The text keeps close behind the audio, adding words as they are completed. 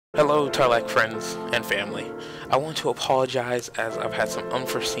Hello, Tarlach friends and family. I want to apologize as I've had some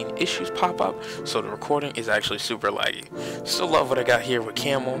unforeseen issues pop up, so the recording is actually super laggy. Still love what I got here with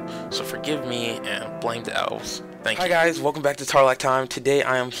OCaml, so forgive me and blame the elves. Thank you. Hi guys, welcome back to Tarlach Time. Today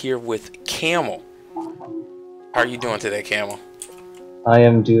I am here with OCaml. How are you doing today, OCaml? I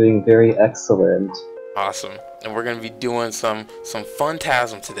am doing very excellent. Awesome. And we're going to be doing some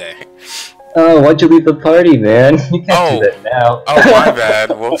fun-tasm today. Oh, why'd you leave the party, man? You can't do that now. Oh, my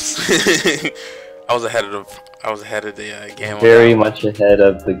bad. Whoops. I was ahead of the game. Very much ahead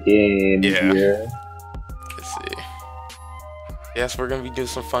of the game here. Let's see. Yes, we're gonna be doing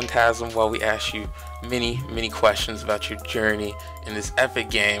some fun-tasm while we ask you many questions about your journey in this epic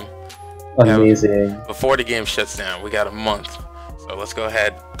game. Amazing. Before the game shuts down, we got a month, so let's go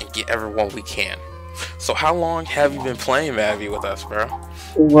ahead and get everyone we can. So how long have you been playing Abby with us, bro?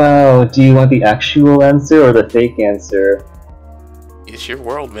 Wow, do you want the actual answer or the fake answer? It's your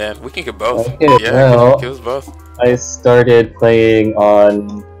world, man. We can get both. Okay, yeah, well, give us both. I started playing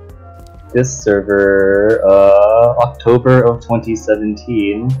on this server October of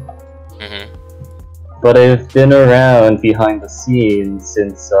 2017. But I've been around behind the scenes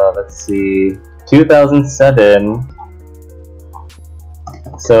since, let's see, 2007.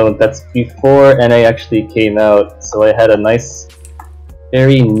 So that's before NA actually came out, so I had a nice,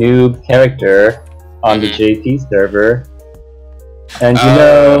 very noob character on the JP server. And you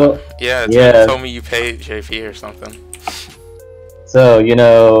know... Yeah, you told me you paid JP or something. So, you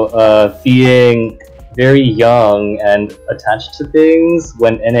know, being very young and attached to things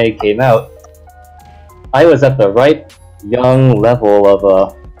when NA came out, I was at the right young level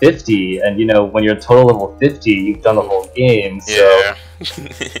of 50, and you know, when you're total level 50, you've done the whole game, so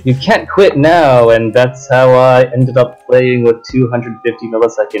you can't quit now, and that's how I ended up playing with 250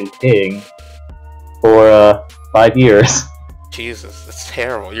 millisecond ping for 5 years. Jesus, that's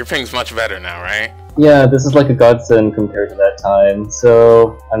terrible. Your ping's much better now, right? Yeah, this is like a godsend compared to that time,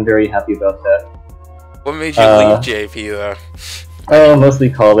 so I'm very happy about that. What made you leave JP though? Oh,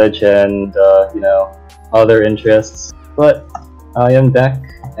 mostly college and, you know, other interests, but I am back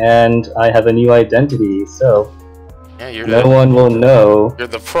and I have a new identity, so yeah, no one will know. You're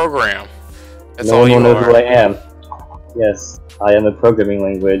the program. That's no one will know who I am. Yes, I am a programming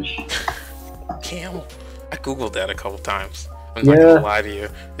language. OCaml. I googled that a couple times. I'm not gonna lie to you.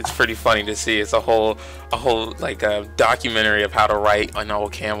 It's pretty funny to see. It's a whole like a documentary of how to write on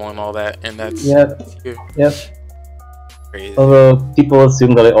OCaml and all that, and that's Yep. Crazy. Although people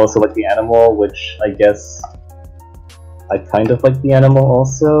assume that I also like the animal, which I guess I kind of like the animal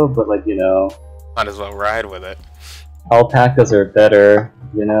also, but like, you know, might as well ride with it. Alpacas are better,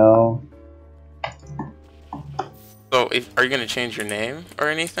 you know. So, are you gonna change your name or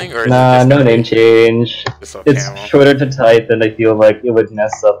anything, or nah, no name change. It's shorter to type, and I feel like it would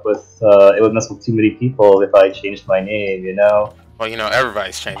mess with too many people if I changed my name, you know. Well, you know,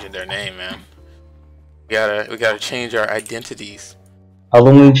 everybody's changing their name, man. We gotta change our identities. I'll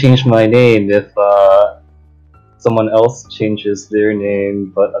only change my name if someone else changes their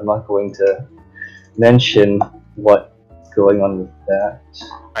name, but I'm not going to mention what's going on with that.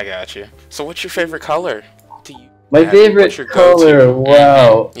 I got you. So, what's your favorite color? My favorite color,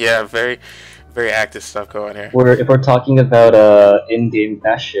 wow. Yeah, very active stuff going here. If we're talking about in-game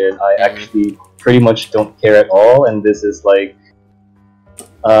fashion, I actually pretty much don't care at all, and this is like,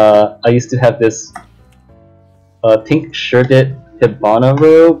 I used to have this pink shirted Hibana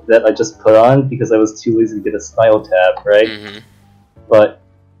robe that I just put on because I was too lazy to get a style tab, right? But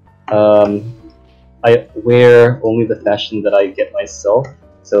I wear only the fashion that I get myself,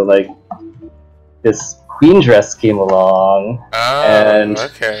 so like, this queen dress came along, and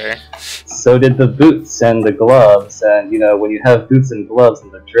so did the boots and the gloves, and you know, when you have boots and gloves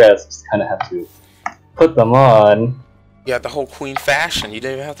and the dress, you just kind of have to put them on. You got the whole queen fashion, you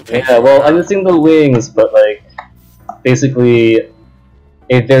didn't even have to pay for it. Well, I'm missing the wings, but like, basically,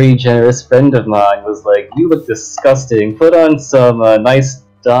 a very generous friend of mine was like, you look disgusting, put on some nice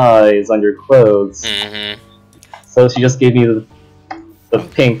dyes on your clothes. So she just gave me the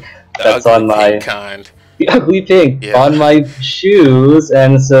pink that's on my... The ugly pink on my shoes,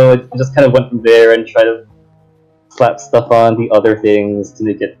 and so I just kind of went from there and tried to slap stuff on the other things to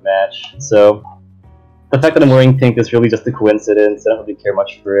make it match. So the fact that I'm wearing pink is really just a coincidence. I don't really care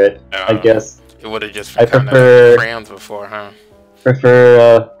much for it. I guess it would have just been kind of crayons before, huh?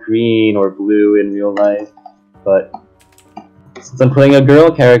 Prefer green or blue in real life, but since I'm playing a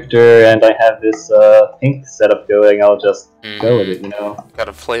girl character and I have this pink setup going, I'll just go with it, you know.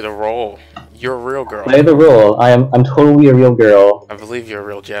 Gotta play the role. You're a real girl. Play the role. I'm totally a real girl. I believe you're a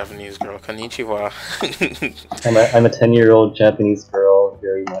real Japanese girl. Konnichiwa. I'm a 10-year-old Japanese girl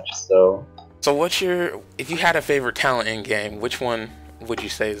very much so. So if you had a favorite talent in game, which one would you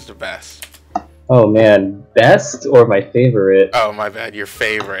say is the best? Oh man, best or my favorite? Oh, my bad, your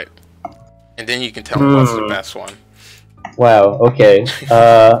favorite. And then you can tell me what's the best one. Wow, okay.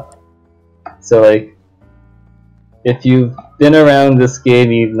 So like, if you've been around this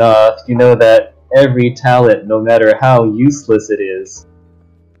game enough, you know that every talent, no matter how useless it is,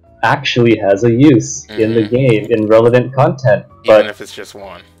 actually has a use in the game, in relevant content. Even if it's just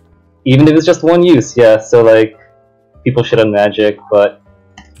one. Even if it's just one use, yeah. So like, people shit on magic, but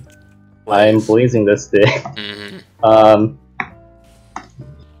I'm blazing this thing.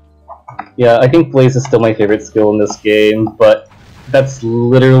 Yeah, I think Blaze is still my favorite skill in this game, but that's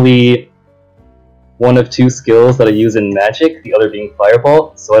literally one of two skills that I use in Magic, the other being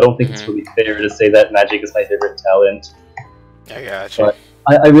Fireball, so I don't think it's really fair to say that Magic is my favorite talent. I gotcha. But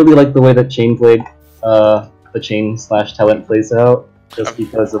I really like the way that Chainblade, the Chain/talent plays out, just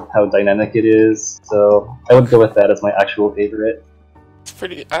because of how dynamic it is, so I would go with that as my actual favorite. It's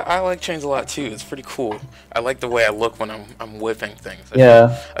pretty. I like Chains a lot too. It's pretty cool. I like the way I look when I'm whipping things.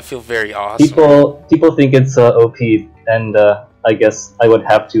 I feel very awesome. People think it's OP, and I guess I would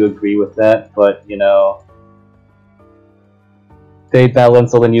have to agree with that. But you know, they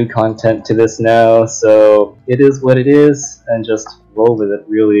balance all the new content to this now, so it is what it is, and just roll with it.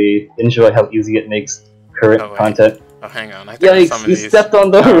 Really enjoy how easy it makes current content. Oh, hang on. I think Yikes! You stepped on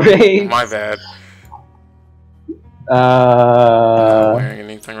the range. My bad. I'm not wearing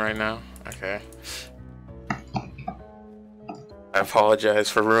anything right now. Okay. I apologize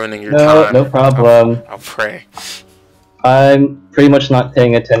for ruining your time. No problem. I'll pray. I'm pretty much not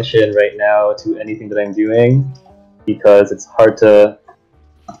paying attention right now to anything that I'm doing because it's hard to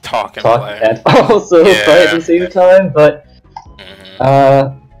talk and also play at the same time. But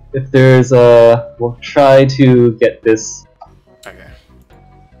if there's we'll try to get this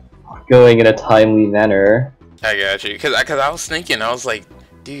going in a timely manner. I got you, cause I was thinking, I was like,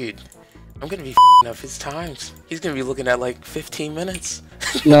 dude, I'm gonna be f***ing up his times. He's gonna be looking at like 15 minutes.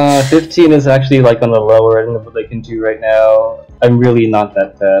 Nah, 15 is actually like on the lower end of what they can do right now. I'm really not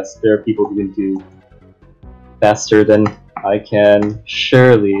that fast. There are people who can do faster than I can,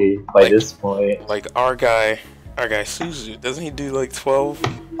 surely, by this point. Like our guy Suzu, doesn't he do like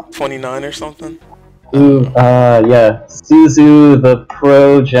 12:29 or something? Ooh, yeah, Suzu, the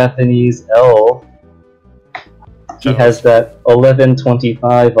pro Japanese elf. He has that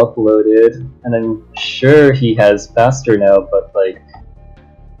 11:25 uploaded, and I'm sure he has faster now, but like,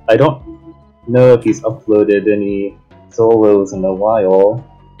 I don't know if he's uploaded any solos in a while.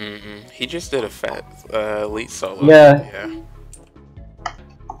 He just did a fat elite solo. Yeah.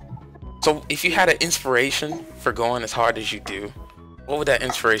 So if you had an inspiration for going as hard as you do, what would that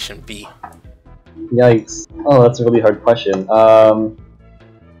inspiration be? Yikes. Oh, that's a really hard question.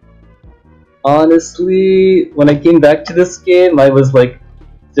 Honestly, when I came back to this game, I was like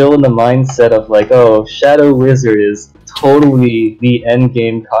still in the mindset of like, oh, Shadow Wizard is totally the end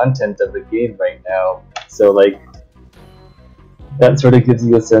game content of the game right now. So like, that sort of gives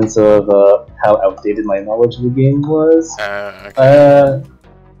you a sense of how outdated my knowledge of the game was.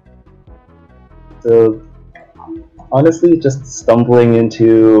 So honestly, just stumbling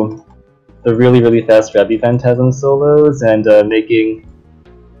into the really fast Rabbi Phantasm solos and making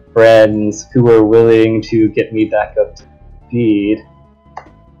friends who are willing to get me back up to speed.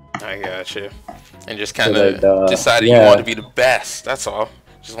 I gotcha. And just kind of decided you wanted to be the best, that's all.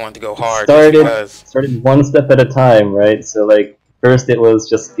 Just wanted to go hard. Started one step at a time, right? So like, first it was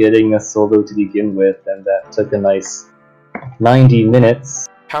just getting a solo to begin with, and that took a nice 90 minutes.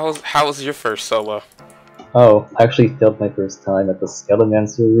 How was your first solo? Oh, I actually failed my first time at the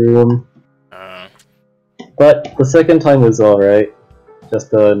Skelemancer room. But the second time was alright.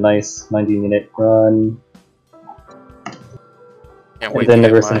 Just a nice 90-minute run. And then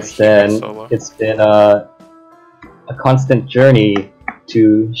ever since then, it's been a constant journey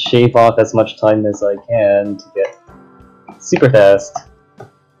to shave off as much time as I can to get super fast.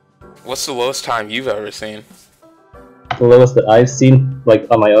 What's the lowest time you've ever seen? The lowest that I've seen, like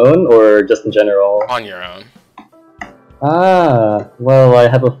on my own, or just in general? On your own. Ah, well, I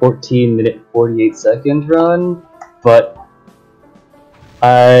have a 14-minute 48-second run, but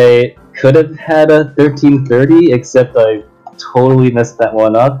I could have had a 13:30, except I totally messed that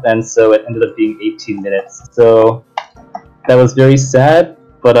one up, and so it ended up being 18 minutes. So that was very sad,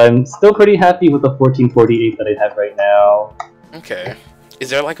 but I'm still pretty happy with the 14:48 that I have right now. Okay.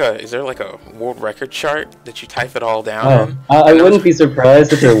 Is there like a world record chart that you type it all down? I wouldn't be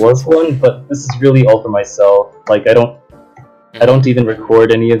surprised if there was one, but this is really all for myself. Like I don't even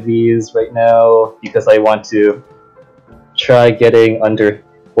record any of these right now because I want to try getting under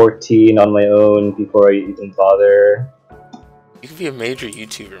 14 on my own before I even bother. You could be a major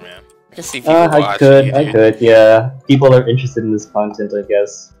YouTuber, man. I can see people watching you, dude. I could, yeah. People are interested in this content, I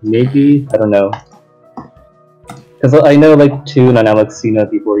guess. Maybe? I don't know. Because I know, like, Toon on Alexina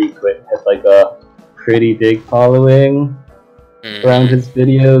before he quit had, like, a pretty big following around his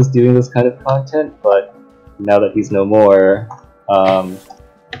videos doing this kind of content, but now that he's no more,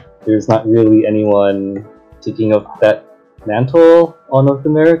 there's not really anyone taking up that mantle on North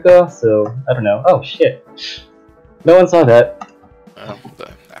America, so I don't know. Oh, shit. No one saw that. I'll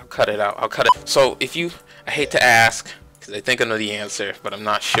cut it out. I'll cut it. So, I hate to ask, because I think I know the answer, but I'm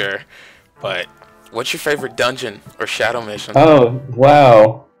not sure, but what's your favorite dungeon or shadow mission? Oh,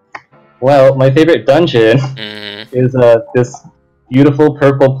 wow. Well, my favorite dungeon is this beautiful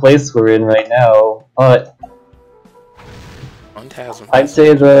purple place we're in right now, but I'd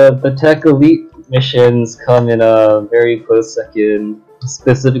say the Tech Elite missions come in a very close second,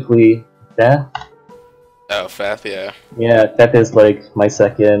 specifically Death. Oh, Fath, yeah. Yeah, Death is like my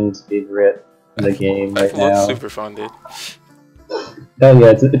second favorite in the game right now. Looks super fun, dude. Oh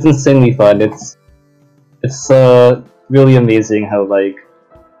yeah, it's insanely fun. It's really amazing how like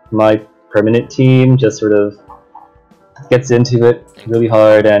my permanent team just sort of gets into it really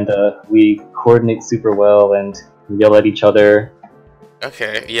hard, and we coordinate super well and yell at each other.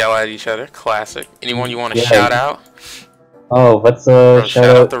 Okay, yell at each other. Classic. Anyone you want to shout out? Oh, let's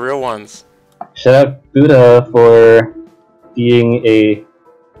shout out the real ones. Shout out Buddha for being a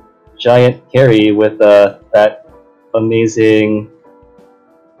giant carry with that amazing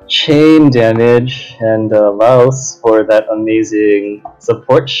chain damage, and Laos for that amazing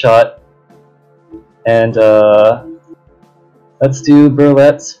support shot, and let's do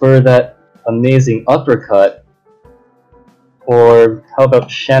Burlettes for that amazing uppercut, or how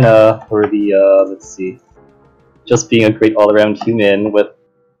about Shanna for the, let's see, just being a great all-around human with...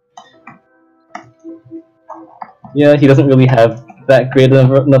 Yeah, he doesn't really have that great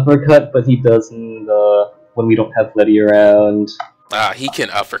of an uppercut, but he does in the, when we don't have Letty around. He can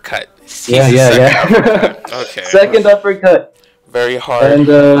uppercut. Yeah. Uppercut. Okay. Second uppercut. Very hard. And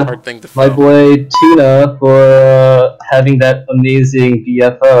hard thing to my boy Tuna for having that amazing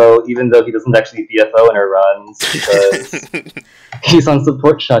BFO, even though he doesn't actually BFO in her runs because he's on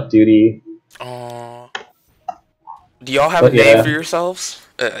support shot duty. Do y'all have a name for yourselves?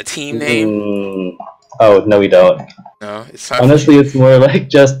 A team name? Oh no, we don't. No, it's honestly it's more like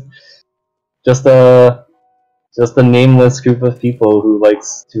just a nameless group of people who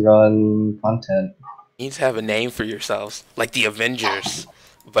likes to run content. You need to have a name for yourselves, like the Avengers,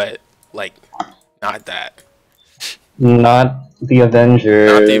 but like not that. Not the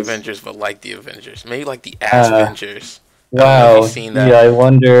Avengers. Not the Avengers, but like the Avengers. Maybe like the Avengers. Wow. Seen that. Yeah, I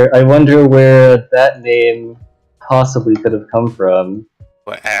wonder where that name possibly could have come from.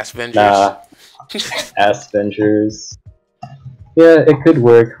 What, Avengers? Nah. Avengers. Yeah, it could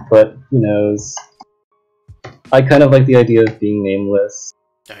work, but who knows. I kind of like the idea of being nameless.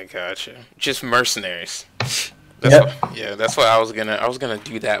 I gotcha. Just mercenaries. That's what I was gonna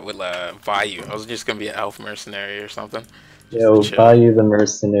do that with Vayu. I was just gonna be an elf mercenary or something. Yo, Vayu the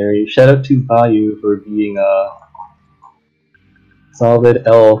mercenary. Shout out to Vayu for being a solid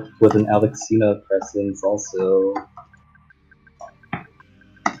elf with an Alexina presence also.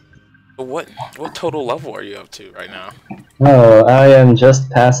 What total level are you up to right now? Oh, I am just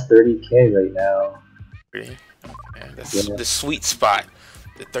past 30k right now. Really? Okay, that's the sweet spot.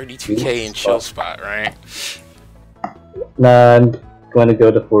 The 32k and chill spot, right? Nah, I'm going to go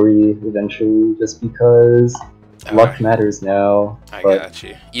to 40 eventually, just because luck matters now. I got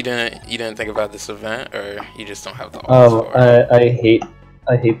you. You didn't think about this event, or you just don't have the odds for it?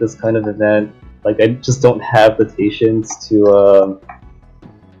 I hate this kind of event. Like, I just don't have the patience to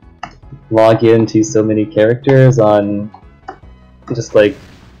log into so many characters on just like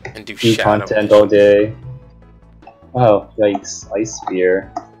and do content all day. Oh, yikes. Ice Spear.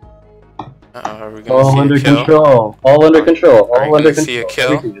 Are we gonna all see under a kill? Control. All under control. All under control. See a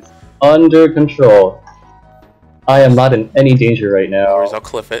kill? Under control. I am not in any danger right now. I'll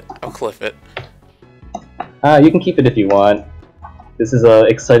cliff it. I'll cliff it. You can keep it if you want. This is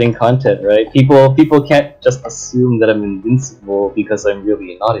exciting content, right? People can't just assume that I'm invincible because I'm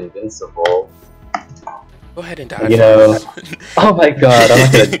really not invincible. Go ahead and die. You know. Oh my god, I'm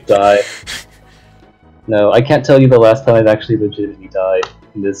not gonna die. No, I can't tell you the last time I've actually legitimately died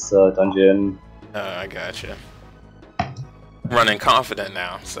in this dungeon. I gotcha. Running confident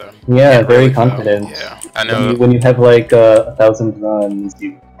now, so... Yeah, very really confident. Yeah, I know. When you have like 1,000 runs,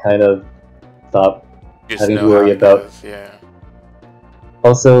 you kind of stop having to worry about... Yeah.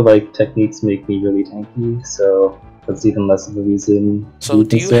 Also, like, techniques make me really tanky, so that's even less of a reason to So be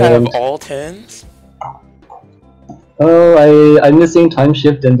do you have concerned. all 10s? Oh, I'm missing Time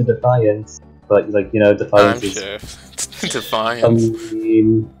Shift into Defiance, but like, you know, Time Defiance is. shift. I Defiance.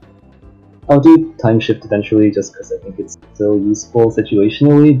 mean, I'll do Time Shift eventually just because I think it's so useful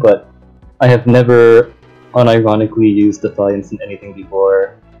situationally, but I have never unironically used Defiance in anything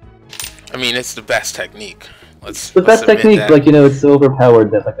before. I mean, it's the best technique. The Let's best admit technique, that. like, you know, it's so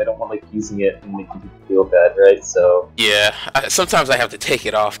overpowered that like I don't want like using it and making people feel bad, right? So Yeah, sometimes I have to take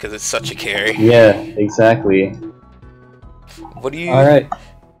it off because it's such a carry. yeah, exactly. What do you Alright.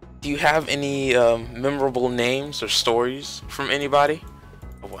 do? You have any memorable names or stories from anybody?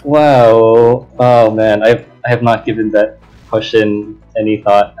 Or what? Wow. Oh man, I have not given that question any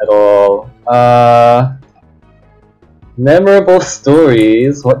thought at all. Memorable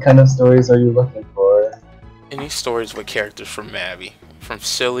stories? What kind of stories are you looking for? Any stories with characters from Mabby, from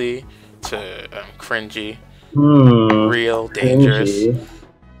silly to cringy, real, dangerous,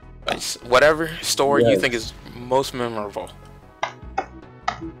 Cringy. whatever story you think Yikes. is most memorable.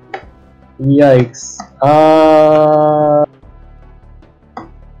 Yikes.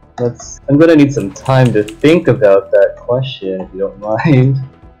 I'm gonna need some time to think about that question, if you don't mind.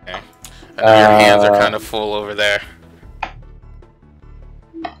 Okay. I know your hands are kind of full over there.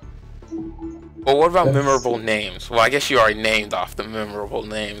 Well, what about Let's memorable see. names? Well, I guess you already named off the memorable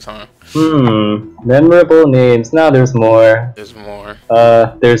names, huh? Memorable names. Now there's more. There's more.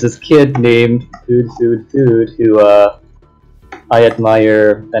 There's this kid named Food who, I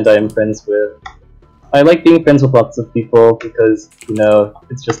admire and I am friends with. I like being friends with lots of people because, you know,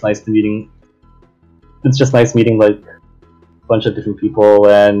 it's just nice meeting like a bunch of different people,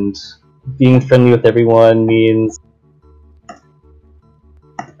 and being friendly with everyone means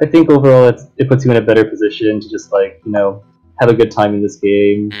I think overall it puts you in a better position to just like, you know, have a good time in this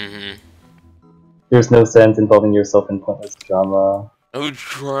game. There's no sense involving yourself in pointless drama. No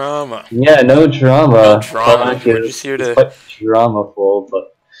drama. Yeah, no drama. No drama. Tarlach We're just here is to quite dramaful,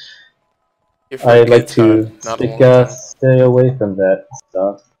 but here for a I good like to time, not a long time. stay away from that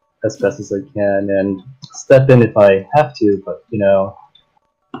stuff as best as I can and step in if I have to, but you know,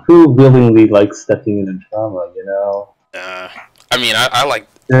 who willingly likes stepping in a drama, you know? I mean, I like.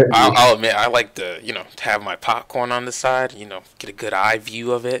 Certainly. I'll admit, I like to, to have my popcorn on the side. Get a good eye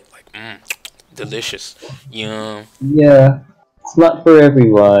view of it. Like, delicious. Yum. Yeah, it's not for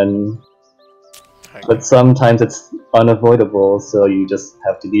everyone, but sometimes it's unavoidable, so you just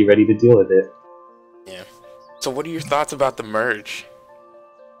have to be ready to deal with it. Yeah. So, what are your thoughts about the merge?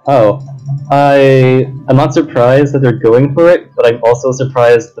 Oh, I'm not surprised that they're going for it, but I'm also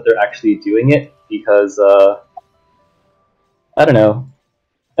surprised that they're actually doing it because I don't know.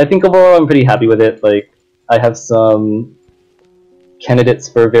 I think overall I'm pretty happy with it. Like, I have some candidates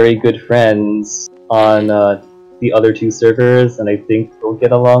for very good friends on the other two servers, and I think we'll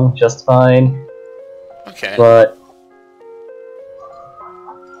get along just fine. Okay. But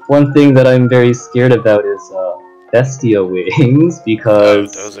one thing that I'm very scared about is Bestia wings,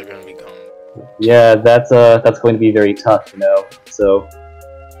 because those are gonna be gone. yeah, that's going to be very tough, you know. So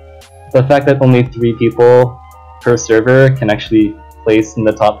the fact that only 3 people per server can actually place in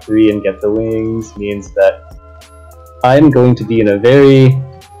the top 3 and get the wings means that I'm going to be in a very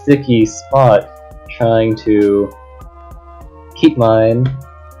sticky spot trying to keep mine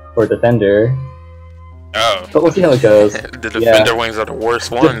for Defender. Oh. But we'll see how it goes. The Defender wings are the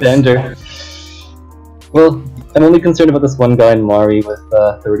worst ones. Defender. Well, I'm only concerned about this one guy in Mari with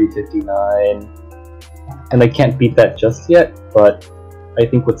 3059, and I can't beat that just yet, but I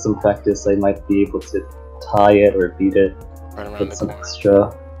think with some practice I might be able to tie it or beat it with some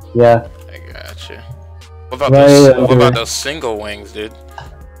extra. Yeah. I gotcha. What about those single wings, dude?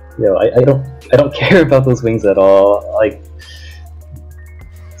 Yo, I don't care about those wings at all. Like,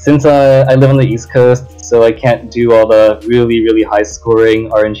 since I live on the East Coast, so I can't do all the really high scoring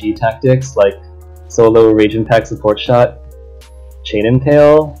RNG tactics like solo Rage Impact support shot, Chain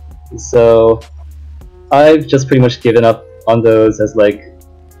Impale. So I've just pretty much given up on those as like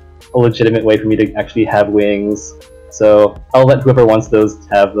a legitimate way for me to actually have wings. So I'll let whoever wants those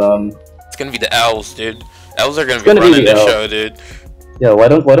have them. It's gonna be the elves, dude. Elves are gonna be running the show, dude. Yeah, why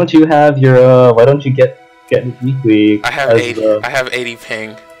don't you have your why don't you get weekly? I have 80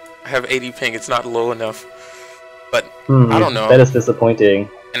 ping. I have 80 ping. It's not low enough. But I don't know. That is disappointing.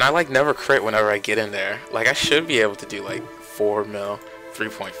 And I like never crit whenever I get in there. Like I should be able to do like 4 mil,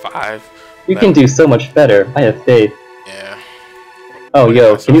 3.5. You can do so much better. I have faith. Yeah. Oh,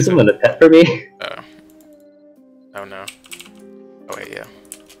 yo, can you summon a pet for me? Oh no. Oh wait, yeah.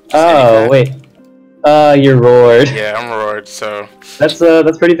 Oh wait. You're roared. Yeah, I'm roared. So that's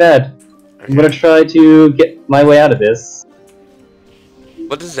pretty bad. I'm gonna try to get my way out of this.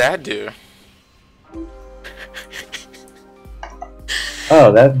 What does that do?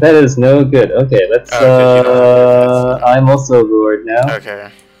 Oh, that is no good. Okay, let's I'm also lured now.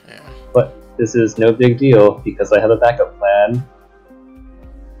 Okay. Yeah. But this is no big deal because I have a backup plan.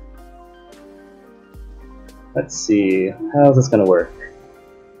 Let's see, how's this gonna work?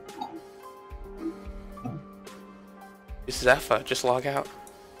 This is Effa, just log out.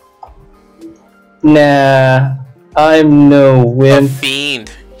 Nah, I'm no A wimp.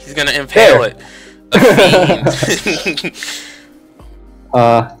 fiend. He's gonna impale it. A fiend.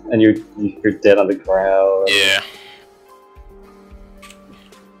 And you're dead on the ground. Yeah.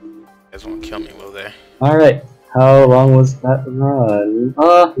 You guys won't kill me, will they? Alright, how long was that run?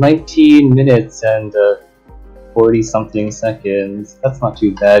 19 minutes and 40 something seconds. That's not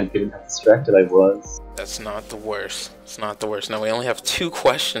too bad given how distracted I was. That's not the worst. It's not the worst. No, we only have 2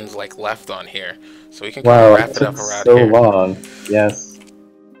 questions like left on here, so we can Wow, wrap it up around so here. long. Yes.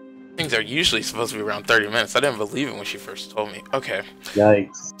 Things are usually supposed to be around 30 minutes. I didn't believe it when she first told me. Okay.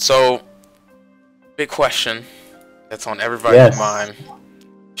 Yikes. So, big question that's on everybody's mind.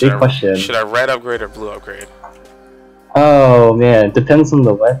 Big question. Should I red upgrade or blue upgrade? Oh man, depends on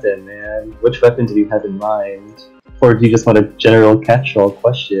the weapon, man. Which weapon did you have in mind? Or do you just want a general catch-all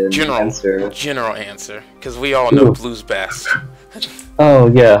question answer? General answer, because we all know blue's best. Oh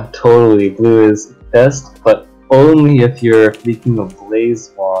yeah, totally. Blue is best, but only if you're making a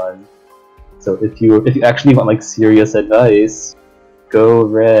blaze wand. So if you actually want like serious advice, go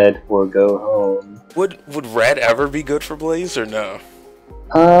red or go home. Would red ever be good for blaze or no?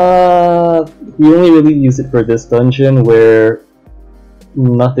 We only really use it for this dungeon where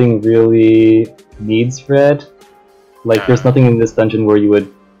nothing really needs red. Like, there's nothing in this dungeon where you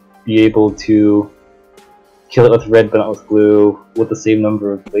would be able to kill it with red but not with blue with the same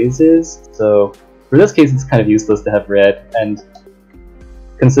number of blazes. So, for this case, it's kind of useless to have red, and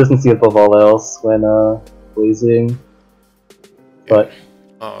consistency above all else when blazing. But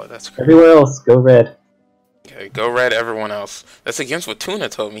oh, that's crazy. Everywhere else, go red. Okay, go red, everyone else. That's against what Tuna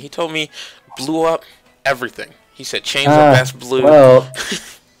told me. He told me blew up everything. He said chains are best blue. Well,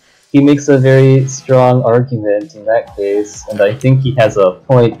 he makes a very strong argument in that case, and I think he has a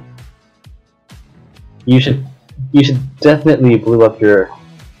point. You should definitely blue up your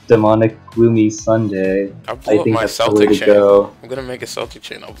demonic gloomy Sunday. I blew up think my that's the way Celtic to chain. go. I'm gonna make a Celtic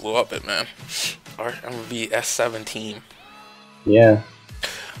chain. I'll blow up it, man. Alright, I'm gonna be S17. Yeah.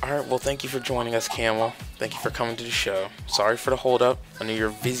 Alright, well, thank you for joining us, Camel. Thank you for coming to the show. Sorry for the hold up. I know you're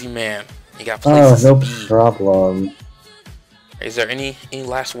a busy man. You got places no to be. problem. Is there any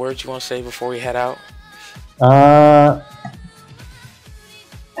last words you want to say before we head out?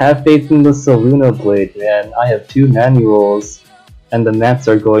 Have faith in the Saluna Blade, man. I have 2 manuals, and the mats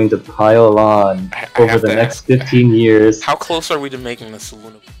are going to pile on over the next 15 years. How close are we to making the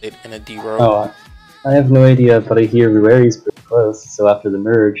Saluna Blade in a D-Road? Oh, I have no idea, but I hear Rueri's pretty close, so after the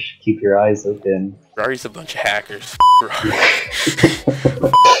merge, keep your eyes open. Ferrari's a bunch of hackers.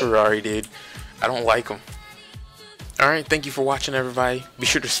 Ferrari, dude. I don't like them. Alright, thank you for watching, everybody. Be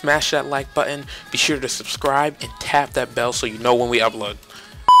sure to smash that like button. Be sure to subscribe and tap that bell so you know when we upload.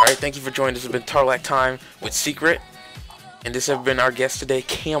 Alright, thank you for joining. This has been Tarlach Time with Secret. And this has been our guest today,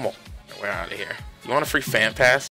 Camel. We're out of here. You want a free fan pass?